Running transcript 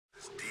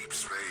Deep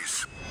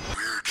space.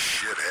 Weird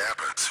shit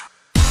happens.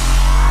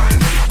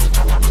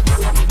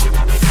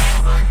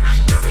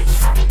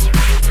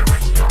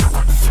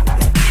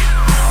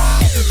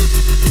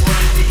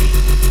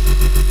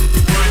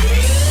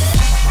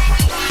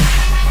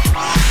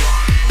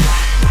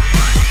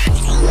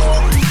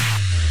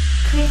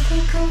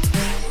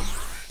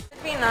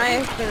 It'd be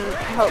nice and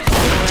hope.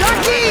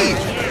 Jackie!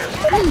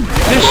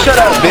 Just shut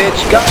up,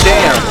 bitch.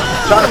 Goddamn.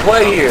 I'm trying to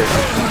play here.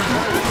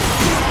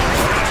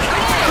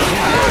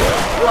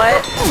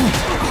 What?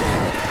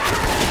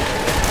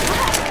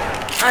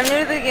 I'm new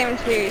to the game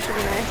too, you should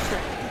be nice to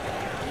me.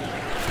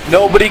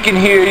 Nobody can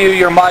hear you.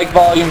 Your mic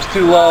volume's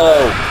too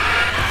low.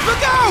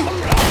 Look out!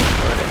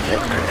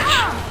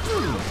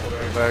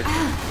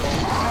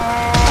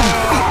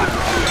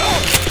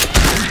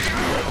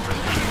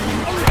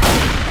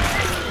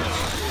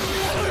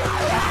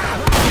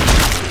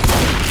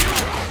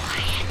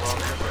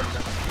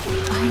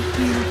 I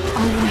hear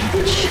a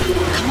witch.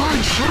 Come on,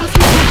 shut up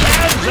your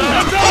hands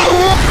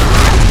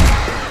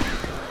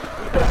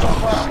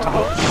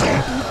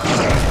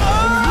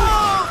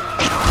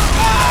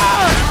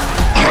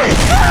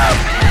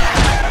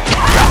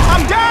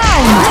I'm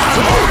down!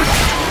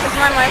 Is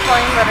my mic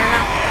volume better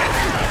now?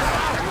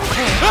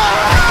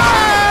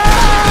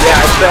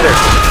 Yeah, it's better.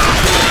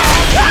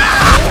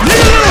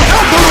 Need a little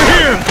help over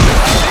here!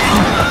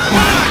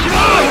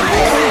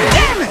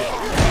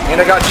 And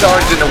I got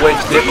charged in the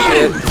witch,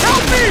 dipshit.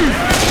 Help me!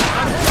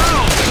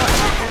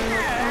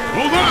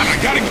 Hold on, I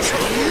gotta get...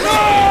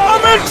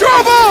 I'm in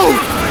trouble!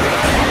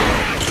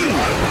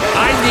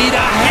 I need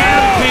a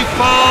hand,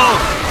 people!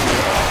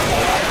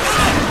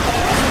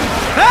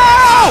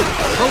 Help!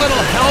 A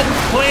little help,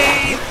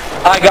 please!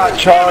 I got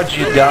charged,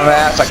 you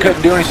dumbass. I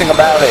couldn't do anything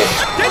about it.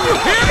 Can you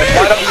hear me?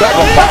 Why don't you have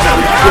a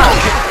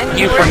mic?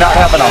 You for not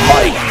having a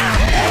mic.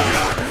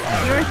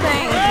 You were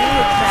saying he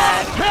was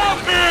bad. Help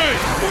me!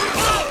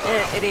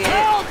 Idiot.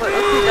 What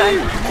was he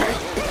done?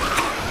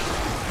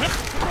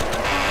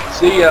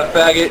 See ya,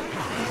 faggot.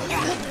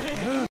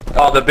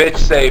 Oh, the bitch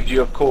saved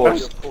you, of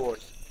course.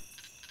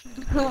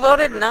 Who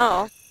voted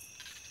no?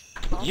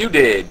 You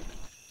did.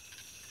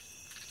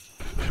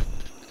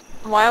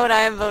 Why would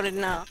I have voted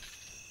no?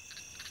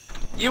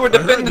 You were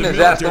defending his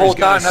ass the whole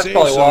time, that's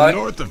probably why.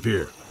 North of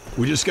here.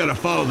 We just gotta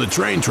follow the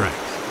train tracks.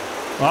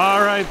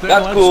 All right, then.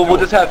 That's let's cool, go. we'll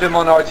just have him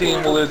on our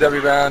team, we'll lose every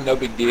round, no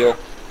big deal.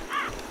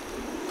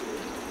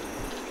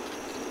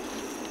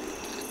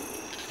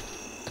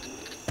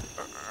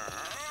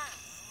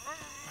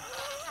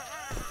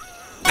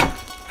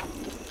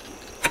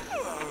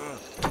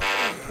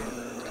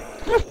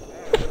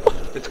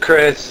 It's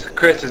Chris.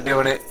 Chris is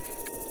doing it.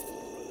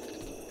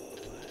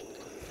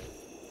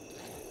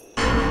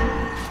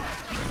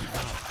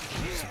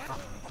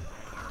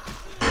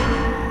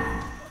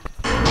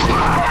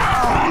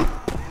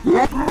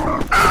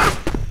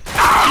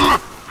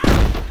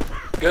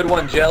 Good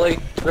one, Jelly.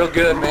 Real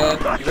good, man.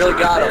 You really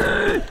got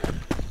him.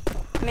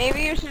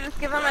 Maybe you should just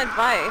give him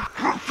advice.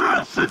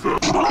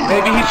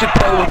 Maybe he should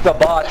play with the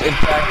bots in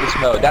practice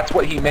mode. That's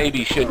what he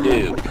maybe should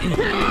do.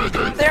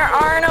 There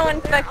are no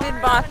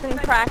infected bots in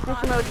practice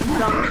mode, you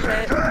dumb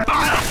shit.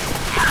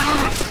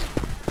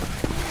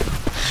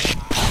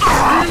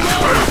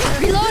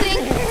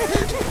 Reloading!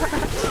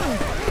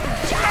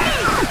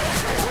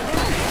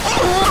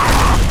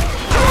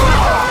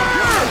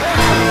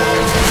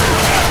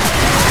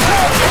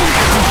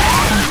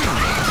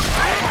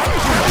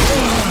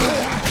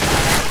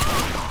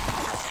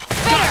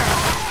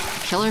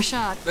 Killer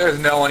shot. There's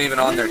no one even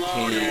on their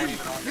team.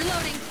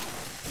 Reloading.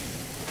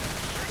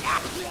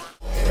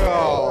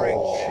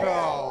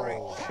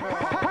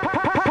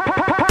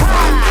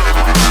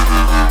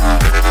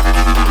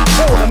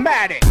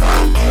 Automatic!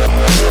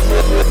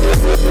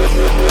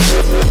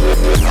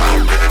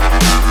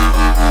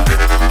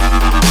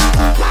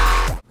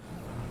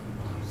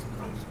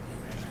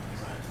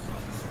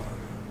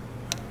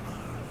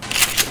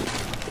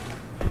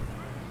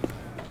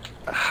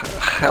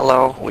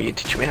 Hello, will you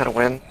teach me how to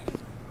win?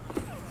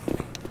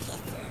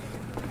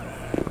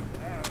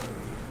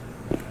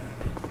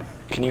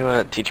 Can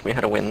you teach me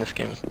how to win this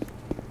game?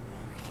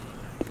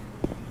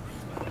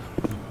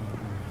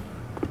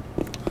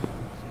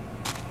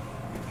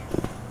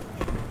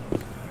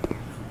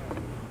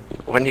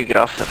 When do you get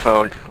off the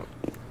phone?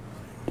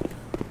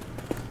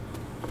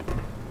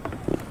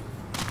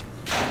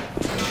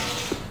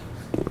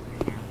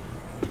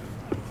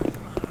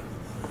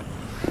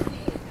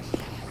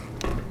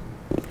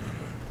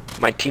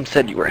 My team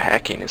said you were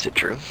hacking, is it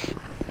true?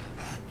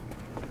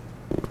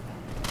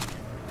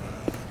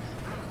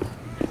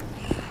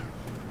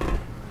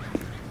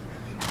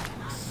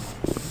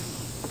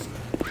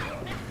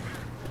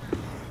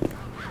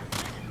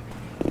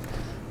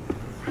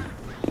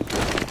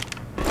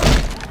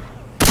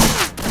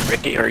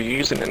 Ricky, are you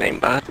using an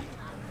aimbot?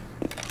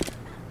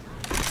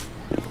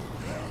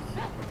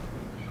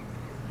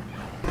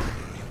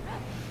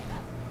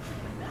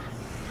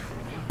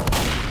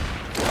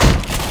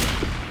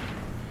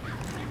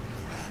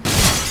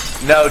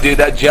 No, dude,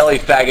 that jelly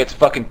faggot's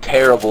fucking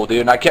terrible,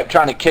 dude. And I kept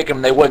trying to kick him,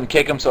 and they wouldn't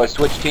kick him, so I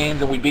switched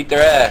teams, and we beat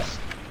their ass.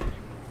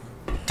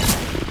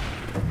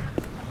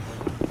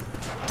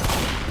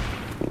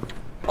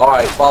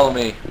 Alright, follow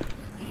me.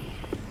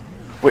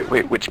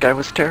 Wait, which guy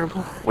was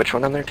terrible? Which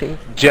one on their team?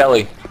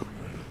 Jelly.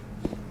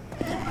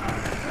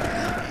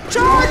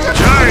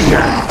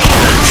 Charger!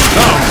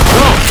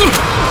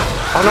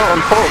 Oh no,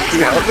 I'm full. Can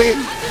you help me?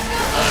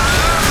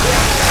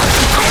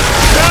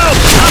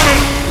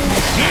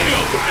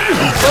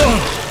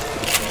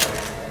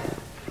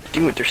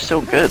 Dude, they're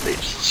so good. They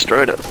just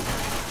destroyed us.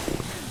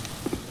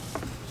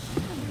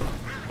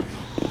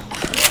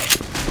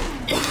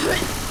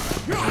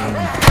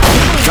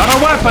 Got a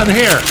weapon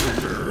here.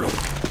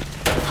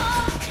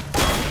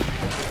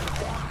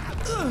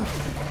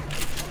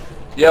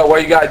 Yo, where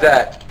you guys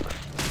at?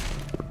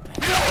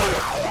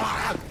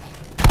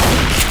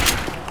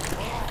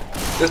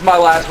 This is my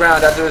last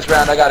round. After this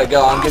round, I gotta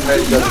go. I'm getting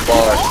ready to go to the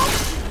bar.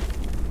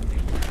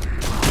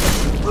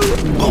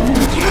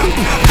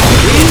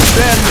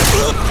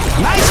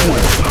 Nice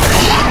one!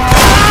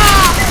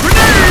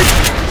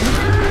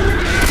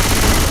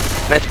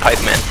 Nice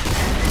pipe, man.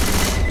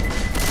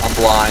 I'm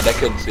blind. I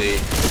couldn't see.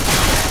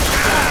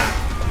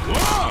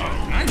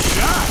 Whoa, nice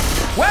shot!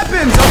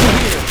 Weapons over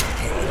here!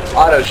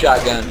 Auto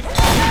shotgun.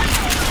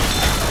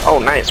 Oh,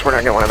 nice. We're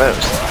not getting one of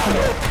those.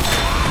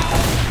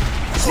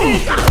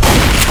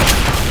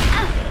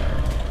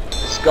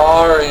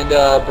 Scar and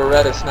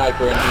Beretta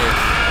sniper in here.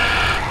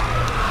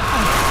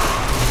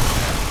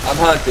 I'm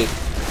hunted.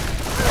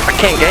 I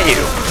can't get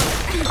you.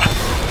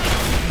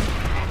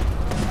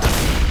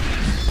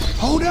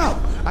 Hold up!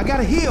 I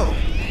gotta heal!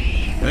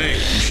 Hey, you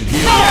should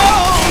heal.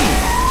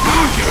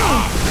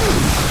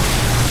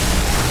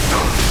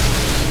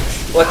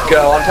 Let's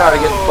go. I'm tired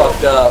of getting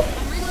fucked up.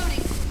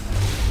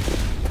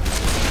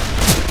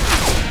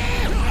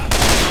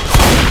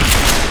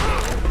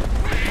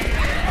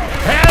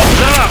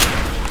 Heads up.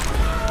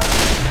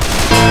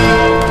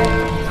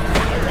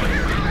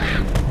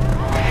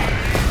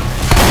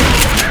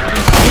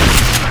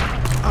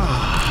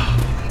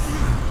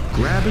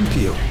 Grabbing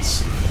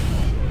pills.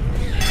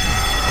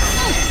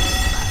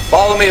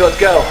 Follow me. Let's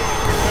go.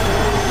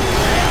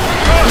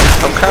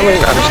 I'm coming.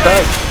 I'm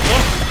stuck.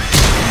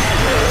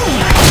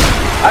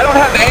 I don't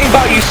have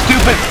aimbot, you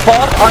stupid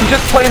fuck. I'm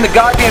just playing the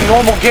goddamn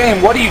normal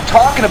game. What are you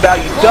talking about,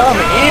 you dumb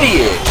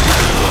idiot?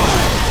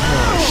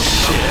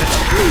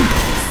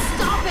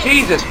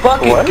 Jesus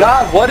fucking What?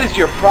 God, what is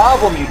your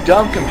problem, you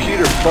dumb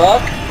computer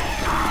fuck?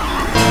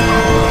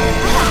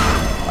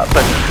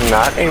 But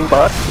not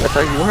aimbot. That's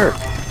how you work.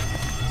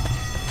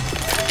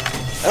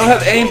 I don't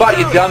have aimbot,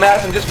 you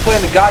dumbass. I'm just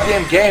playing the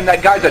goddamn game.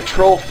 That guy's a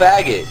troll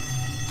faggot.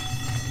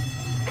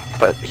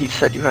 But he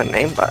said you had an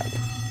aimbot.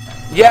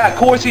 Yeah, of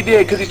course he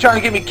did, because he's trying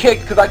to get me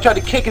kicked, because I tried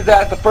to kick his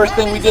ass the first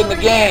thing we did in the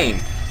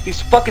game.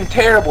 He's fucking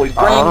terrible. He's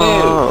brand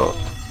new.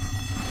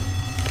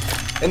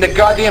 And the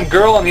goddamn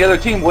girl on the other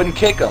team wouldn't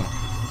kick him.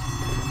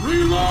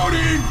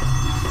 Reloading!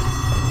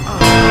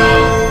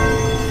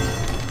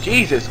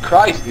 Jesus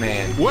Christ,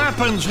 man.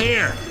 Weapons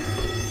here.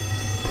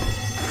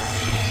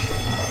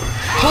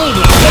 Hold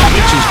up, that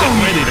bitch is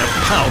getting ready to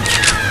pounce.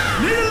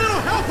 Need a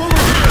little help over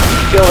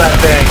here! Kill that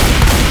thing.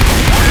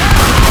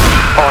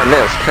 Oh, I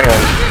missed. Hang on.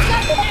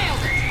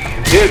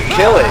 Dude,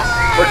 kill it.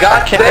 For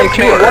God's can't sake,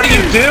 impure. man, what are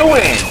you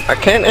doing? I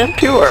can't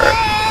impure.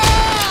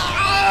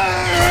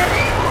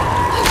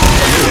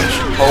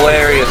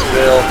 Hilarious,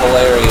 Bill.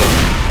 Hilarious.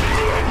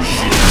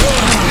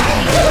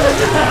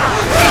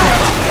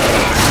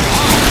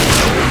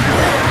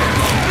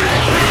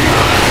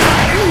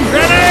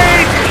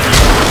 Grenade!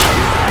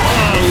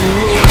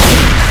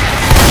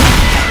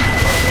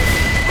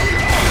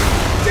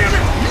 Damn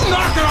it! You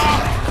knocked it off!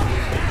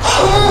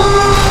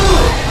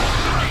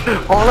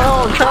 Oh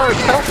no, Charles,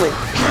 help me.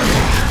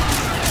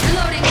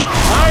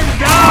 I'm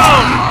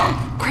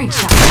down! Great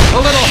shot. A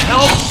little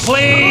help,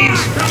 please!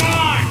 Come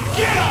on!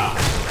 Get up!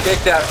 Kick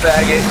that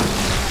faggot.